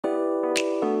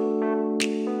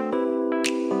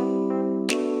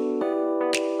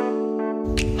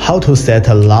How to set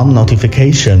alarm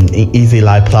notification in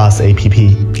EasyLight Plus app.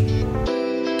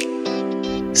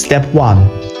 Step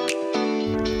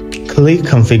 1. Click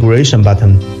Configuration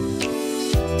button.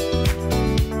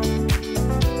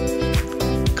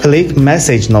 Click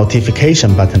Message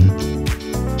Notification button.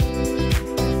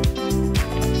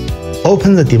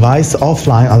 Open the Device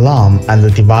Offline Alarm and the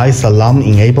Device Alarm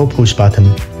Enable push button.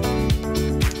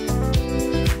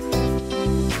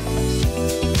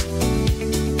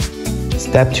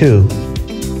 Step 2.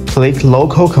 Click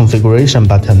Local Configuration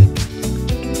button.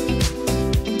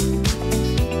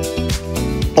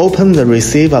 Open the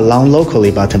Receive Alarm Locally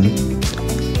button.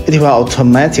 It will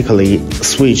automatically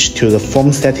switch to the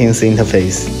Phone Settings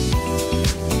interface.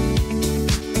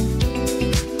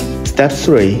 Step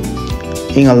 3.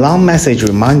 In Alarm Message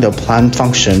Reminder Plan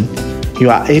function, you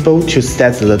are able to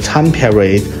set the time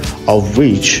period of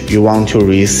which you want to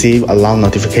receive alarm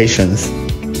notifications.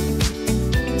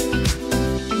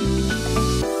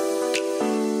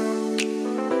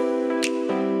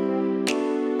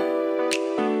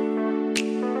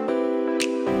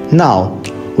 Now,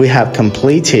 we have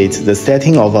completed the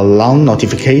setting of alarm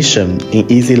notification in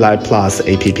EasyLight Plus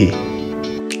app.